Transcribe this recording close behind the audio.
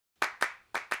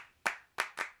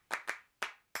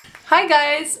Hi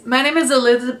guys, my name is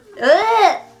Elizabeth.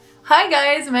 Hi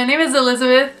guys, my name is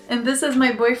Elizabeth, and this is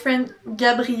my boyfriend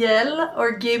Gabriel,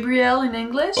 or Gabriel in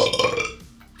English.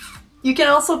 You can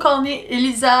also call me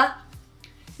Elisa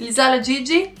la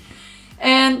Gigi.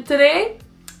 And today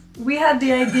we had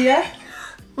the idea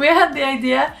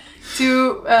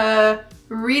to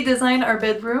redesign our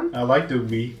bedroom. I like the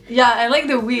we. Yeah, I like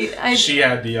the we. She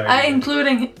had the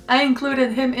idea. I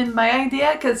included him in my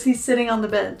idea because he's sitting on the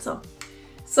bed.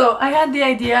 So I had the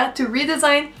idea to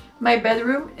redesign my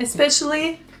bedroom,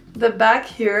 especially the back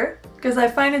here, because I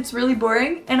find it's really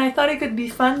boring, and I thought it could be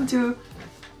fun to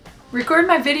record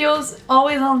my videos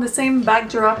always on the same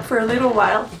backdrop for a little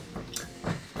while.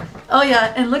 Oh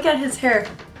yeah, and look at his hair.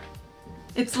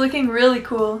 It's looking really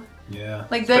cool. Yeah,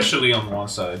 like especially on one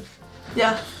side.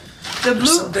 Yeah, the blue.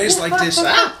 Some days like this.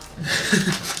 Ah!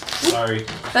 Sorry.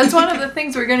 That's one of the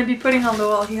things we're gonna be putting on the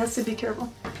wall. He has to be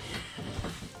careful.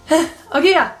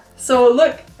 Okay, yeah. So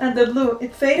look at the blue.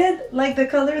 It faded like the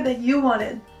color that you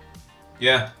wanted.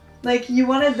 Yeah. Like you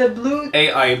wanted the blue.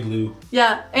 AI blue.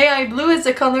 Yeah, AI blue is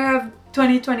the color of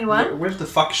 2021. Where's the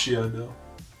fuchsia though?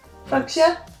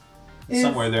 Fuchsia?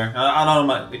 Somewhere there. I don't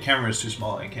know. The camera is too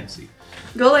small. I can't see.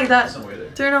 Go like that. Somewhere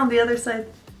there. Turn on the other side.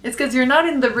 It's because you're not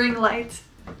in the ring light.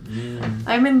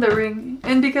 I'm in the ring.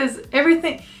 And because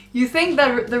everything... You think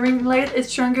that the ring light is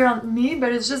stronger on me,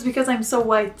 but it's just because I'm so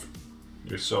white.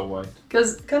 You're so white.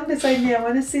 Because come beside me, I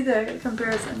want to see the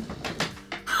comparison.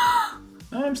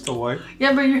 I'm still white.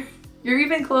 Yeah, but you're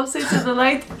even closer to the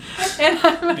light. And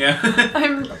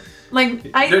I'm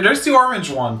like... There's the orange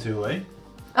one too, eh?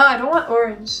 Oh, I don't want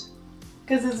orange.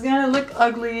 Because it's gonna look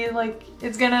ugly, like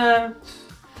it's gonna...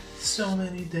 So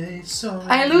many days, so many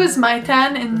I lose my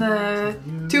tan in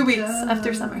 2 weeks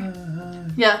after summer.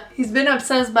 Yeah, he's been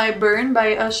obsessed by Burn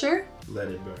by Usher. Let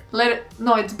it burn.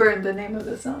 No, it's Burn, the name of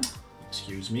the song.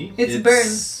 Excuse me? It's Burn.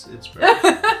 It's Burn.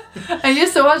 I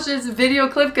used to watch this video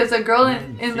clip because a girl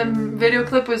in the video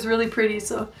clip was really pretty,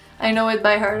 so I know it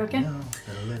by heart, okay?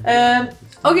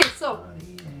 Okay, so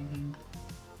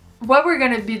what we're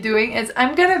gonna be doing is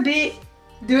I'm gonna be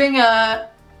doing a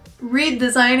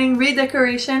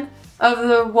redecoration of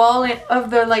the wall of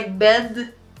the like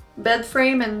bed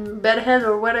frame and bed head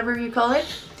or whatever you call it.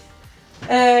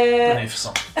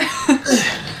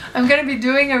 I'm gonna be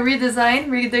doing a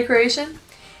redecoration,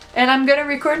 and I'm gonna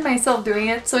record myself doing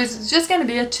it, so it's just gonna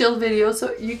be a chill video,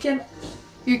 so you can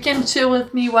chill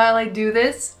with me while I do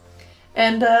this.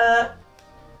 And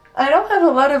I don't have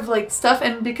a lot of like stuff,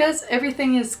 and because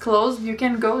everything is closed, you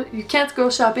can't go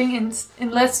shopping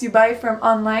unless you buy from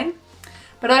online.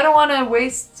 But I don't want to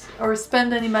waste or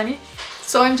spend any money,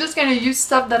 so I'm just gonna use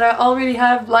stuff that I already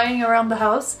have lying around the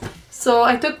house. So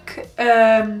I took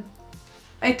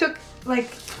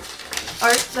like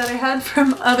art that I had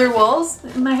from other walls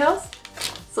in my house.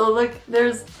 So look,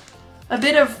 there's a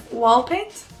bit of wall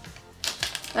paint.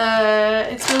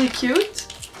 It's really cute.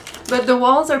 But the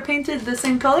walls are painted the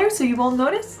same color, so you won't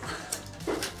notice.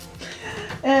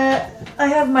 I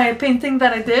have my painting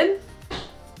that I did.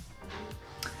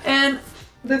 And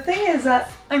the thing is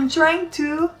that I'm trying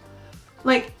to,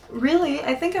 like, really,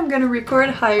 I think I'm gonna record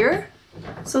higher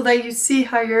so that you see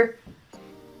higher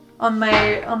on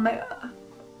my,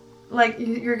 like,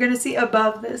 you're gonna see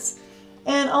above this.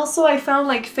 And also I found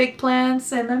like fake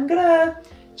plants, and I'm gonna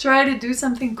try to do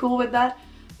something cool with that.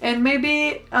 And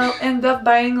maybe I'll end up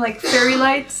buying like fairy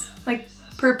lights, like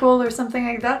purple or something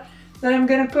like that, that I'm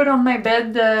gonna put on my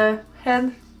bed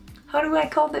head. How do I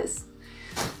call this?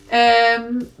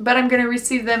 But I'm gonna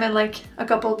receive them in like a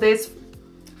couple of days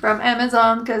from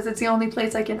Amazon, because it's the only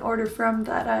place I can order from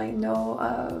that I know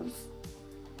of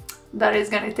that is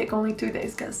gonna take only 2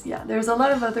 days, because yeah, there's a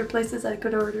lot of other places I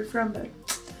could order from, but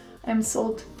I'm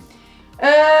sold.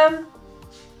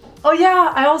 Oh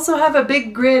yeah, I also have a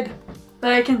big grid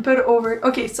that I can put over.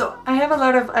 Okay, so I have a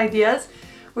lot of ideas.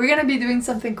 We're gonna be doing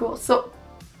something cool, so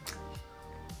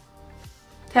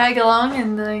tag along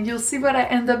and you'll see what I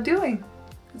end up doing.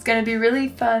 It's gonna be really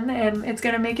fun, and it's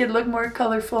gonna make it look more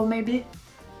colorful maybe.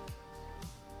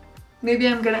 Maybe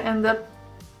I'm gonna end up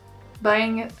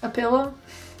buying a pillow.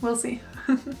 We'll see.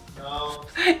 No.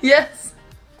 Yes!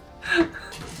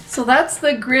 So that's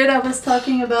the grid I was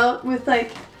talking about with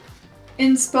like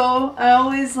inspo. I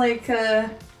always like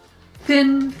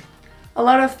pin a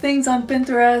lot of things on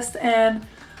Pinterest and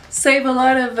save a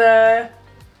lot of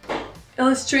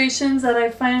illustrations that I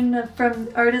find from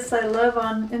artists I love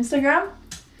on Instagram.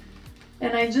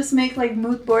 And I just make like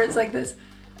mood boards like this.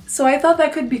 So I thought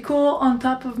that could be cool on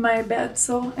top of my bed.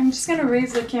 So I'm just gonna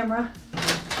raise the camera.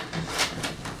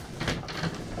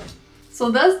 So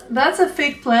that's a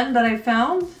fake plant that I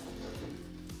found.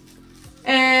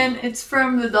 And it's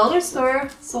from the dollar store,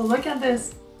 so look at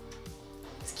this.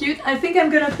 It's cute. I think I'm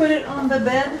gonna put it on the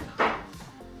bed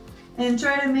and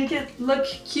try to make it look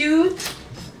cute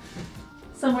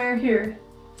somewhere here.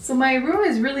 So my room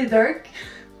is really dark,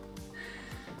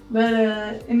 but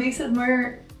it makes it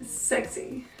more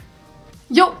sexy.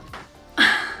 Yo!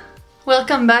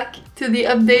 Welcome back to the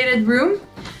updated room.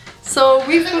 So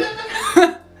we've...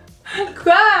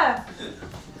 Quoi?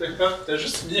 T'as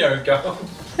juste mis un cadre.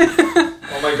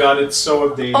 Oh my god, it's so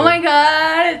updated. Oh my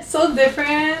god, it's so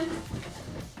different.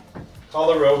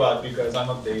 Call a robot because I'm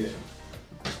updated.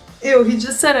 Ew, he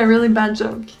just said a really bad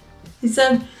joke. He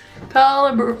said, call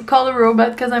a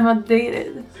robot because I'm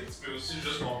outdated. Tu peux aussi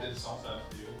juste monter le son sur la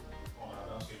vidéo. On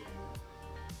entend ce que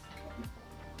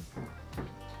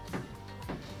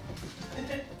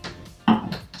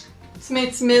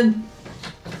It's mid.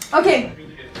 Okay,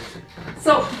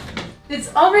 so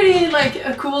it's already like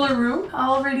a cooler room. I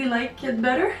already like it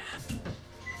better.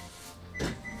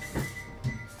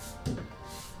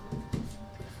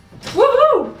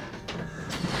 Woohoo!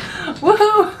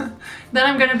 Woohoo! Then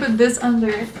I'm gonna put this under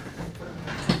it.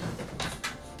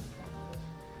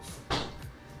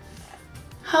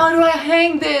 How do I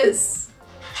hang this?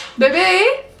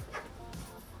 Baby?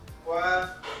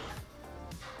 What?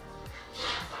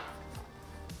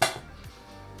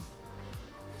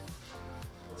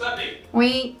 What's up, babe?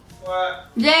 Oui. What?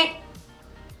 Viens.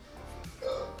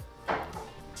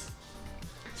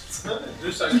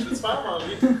 It's fine,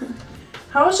 mommy.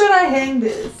 How should I hang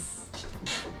this?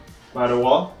 By the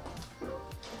wall?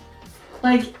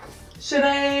 Like, should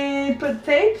I put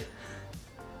tape?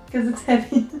 Because it's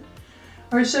heavy.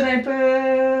 Or should I put...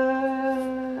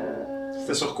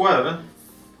 C'était sur quoi avant?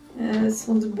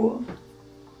 Sur du bois.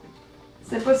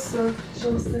 C'est pas ça, quelque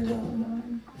chose de genre.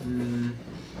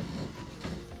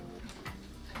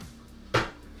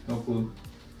 No clue.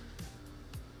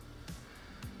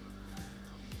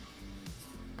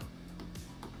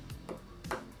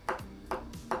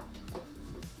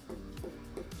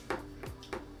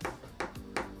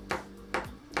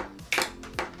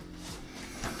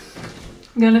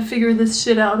 I'm gonna figure this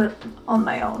shit out on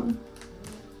my own.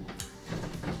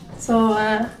 So,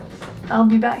 I'll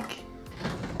be back.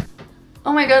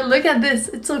 Oh my god, look at this,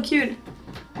 it's so cute.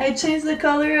 I changed the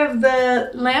color of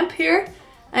the lamp here.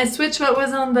 I switched what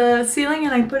was on the ceiling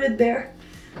and I put it there.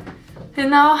 And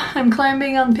now I'm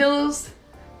climbing on pillows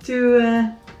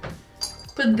to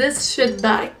put this shit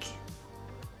back.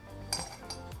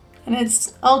 And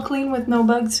it's all clean with no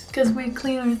bugs because we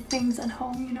clean our things at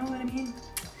home, you know what I mean?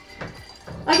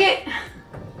 Okay,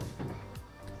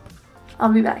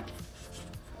 I'll be back.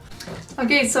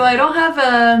 Okay, so I don't have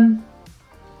a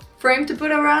frame to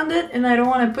put around it and I don't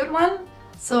want to put one.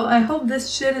 So I hope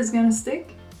this shit is gonna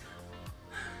stick.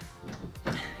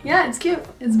 Yeah, it's cute.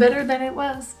 It's better than it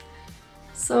was.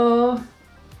 So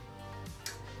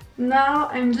now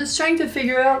I'm just trying to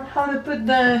figure out how to put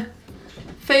the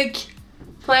fake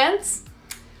plants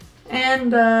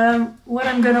and what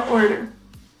I'm gonna order.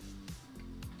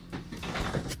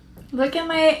 Look at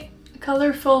my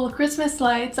colorful Christmas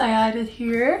lights I added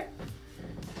here.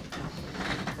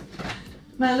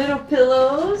 My little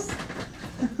pillows.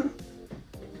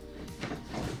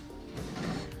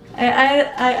 I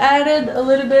added a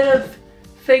little bit of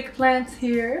fake plants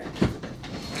here.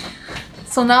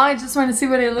 So now I just want to see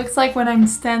what it looks like when I'm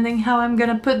standing, how I'm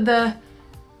gonna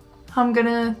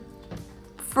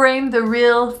frame the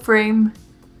real frame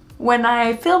when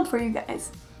I film for you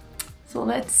guys. So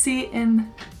let's see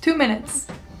in 2 minutes.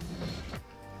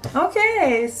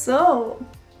 Okay, so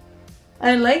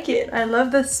I like it. I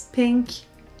love this pink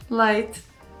light.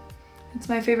 It's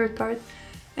my favorite part.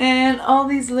 And all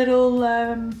these little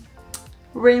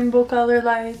rainbow color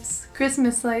lights,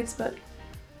 Christmas lights, but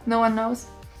no one knows.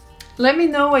 Let me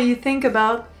know what you think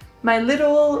about my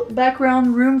little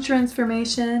background room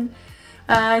transformation.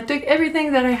 I took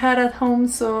everything that I had at home,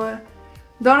 so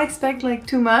don't expect like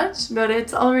too much, but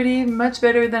it's already much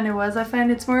better than it was. I find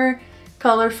it's more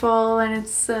colorful and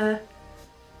it's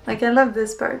like, I love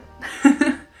this part.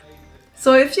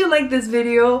 So if you like this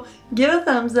video, give a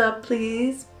thumbs up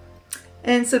please,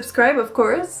 and subscribe of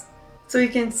course, so you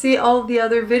can see all the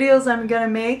other videos I'm gonna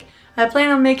make. I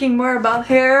plan on making more about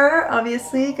hair,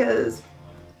 obviously, because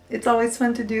it's always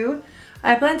fun to do.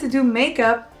 I plan to do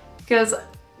makeup because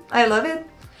I love it.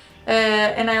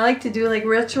 And I like to do like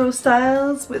retro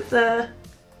styles with the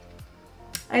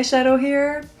eyeshadow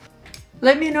here.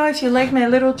 Let me know if you like my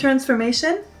little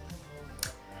transformation.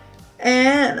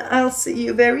 And I'll see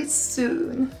you very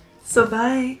soon. So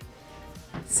bye.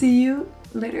 See you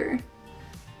later.